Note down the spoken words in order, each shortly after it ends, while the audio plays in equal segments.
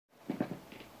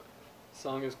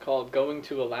song is called Going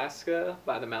to Alaska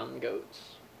by the Mountain Goats.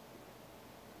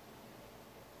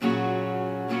 The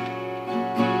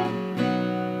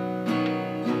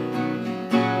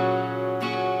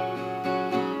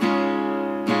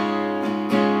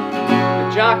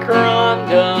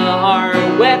jacaranda are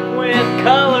wet with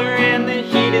color, and the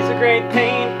heat is a great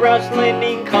paintbrush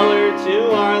lending color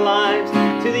to our lives,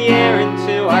 to the air and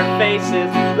to our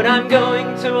faces. But I'm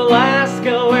going to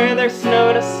Alaska where there's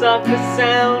snow to suck the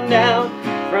sound out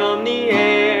from the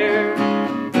air.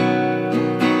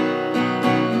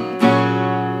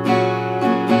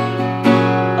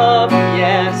 Up,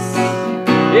 yes,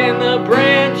 in the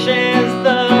branches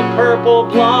the purple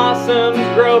blossoms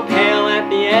grow pale at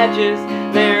the edges.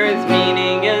 There is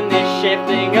meaning in this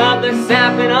shifting of the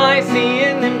sap, and I see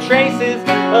in them traces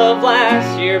of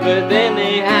last year. But then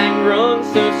they had grown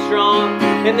so strong,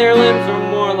 and their limbs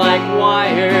were more like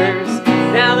wires.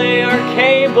 Now they are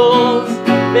cables,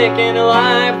 thick and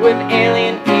alive with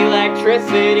alien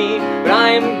electricity. But I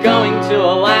am going to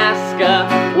Alaska,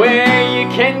 where you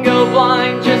can go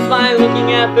blind just by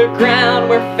looking at the ground,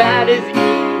 where fat is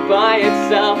eaten by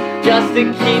itself just to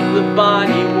keep the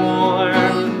body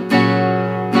warm.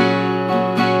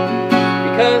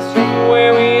 Because from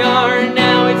where we are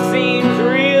now, it seems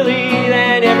really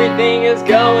that everything is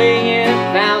going in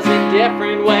 1,000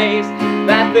 different ways,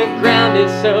 that the ground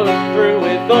is sowed through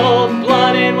with old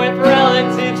blood and with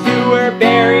relatives who were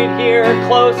buried here or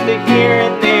close to here,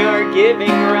 and they are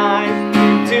giving rise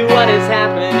to what is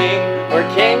happening. Or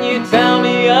can you tell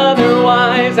me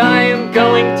otherwise? I am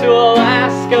going to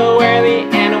Alaska where the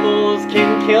animals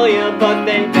can kill you, but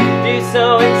they do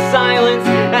so in silence,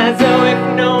 as though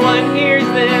if no one hears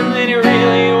them then it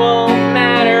really won't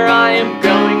matter. I am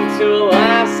going to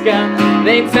Alaska.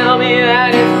 They tell me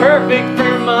that it's perfect